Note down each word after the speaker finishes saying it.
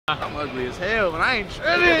I'm ugly as hell, and I ain't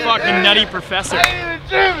trimming. You're a fucking nutty professor. I ain't even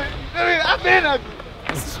trimming. I've been ugly.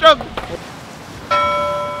 It's a struggle.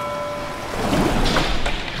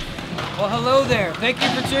 Well, hello there. Thank you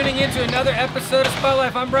for tuning in to another episode of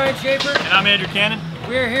Spotlife. I'm Brian Schaefer. And I'm Andrew Cannon.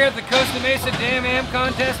 We are here at the Costa Mesa Dam Am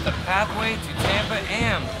Contest, the pathway to Tampa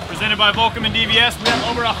Am. Presented by Volcom and DVS. We have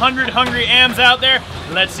over 100 hungry AMs out there.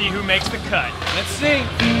 Let's see who makes the cut. Let's see.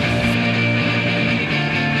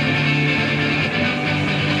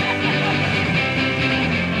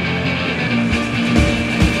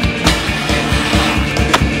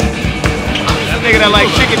 That nigga that like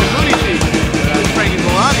chicken and booty cheese. That's Franky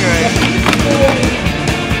Villani right here.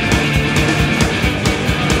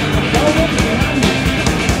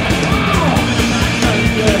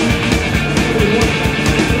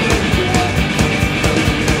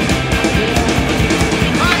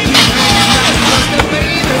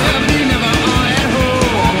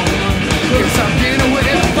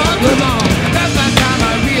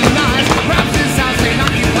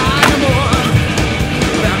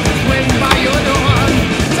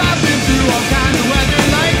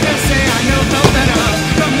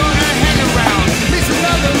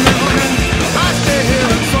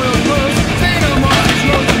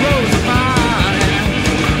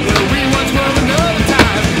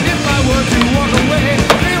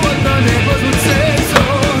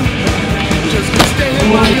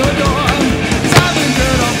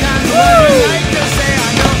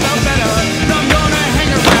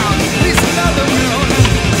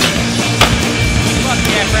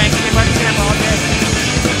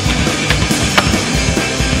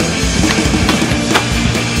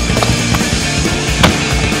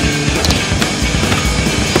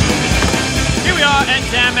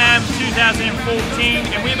 Dam Am 2014,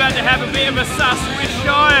 and we're about to have a bit of a sausage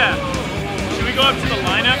shire. Should we go up to the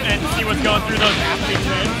lineup and see what's going through those athletes'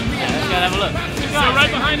 heads? Yeah, let's go have a look. So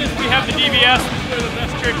right behind us we have the DVS. We're the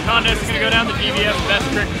best trick contest. It's gonna go down the DVS best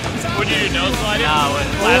trick. Would you do nose slide it? No,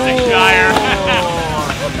 classic shire.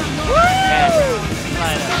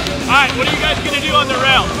 Alright, what are you guys gonna do on the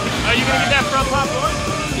rail? Are you gonna get that front pop board?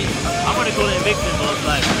 I'm going to call it a mixing nose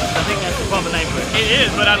slide. I think that's the proper name for it. It is,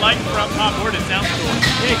 but I like front pop board. It sounds cool.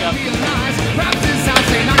 Here you go.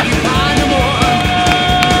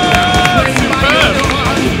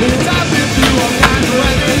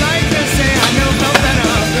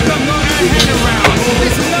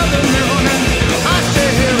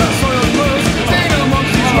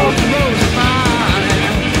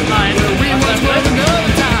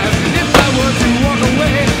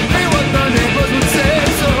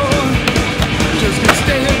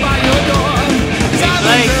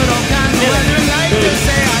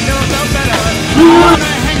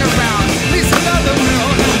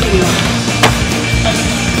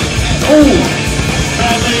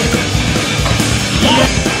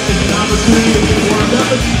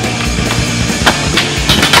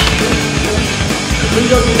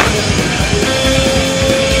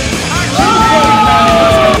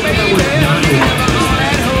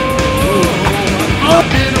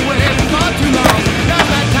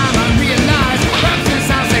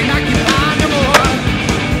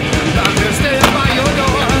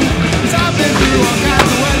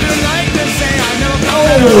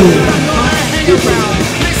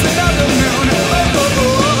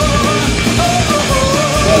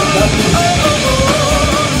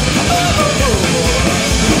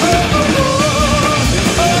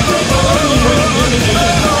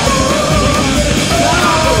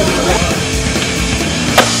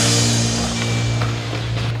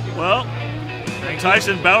 Well,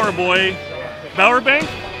 Tyson Bowerbank?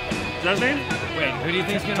 Is that his name? Wait, who do you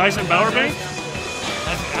think's going to Tyson Bowerbank?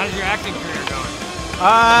 How's your acting career going?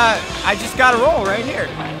 I just got a roll right here.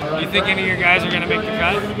 You think any of your guys are going to make the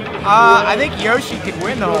cut? I think Yoshi could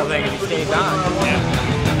win the whole thing if he stays on. Yeah.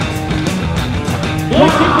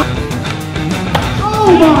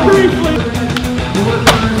 Oh my!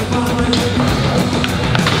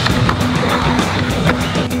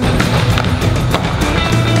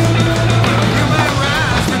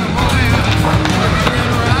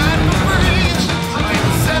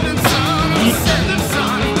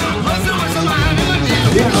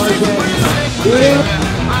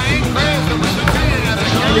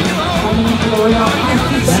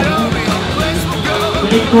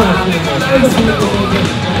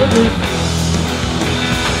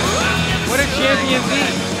 What are champions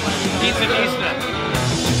eat? Pizza Nista.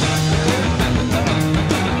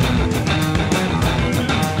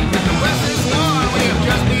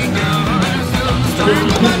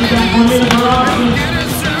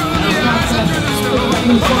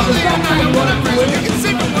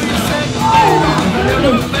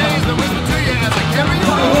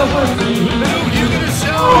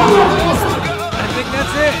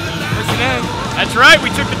 That's right, we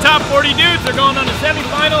took the top 40 dudes. They're going on the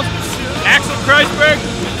semifinals. Axel Cruysberghs,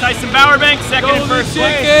 Tyson Bowerbank, second and first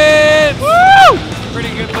place. Woo! Pretty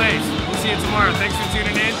good place. We'll see you tomorrow. Thanks for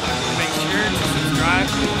tuning in. Make sure to subscribe.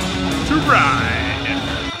 To Ride.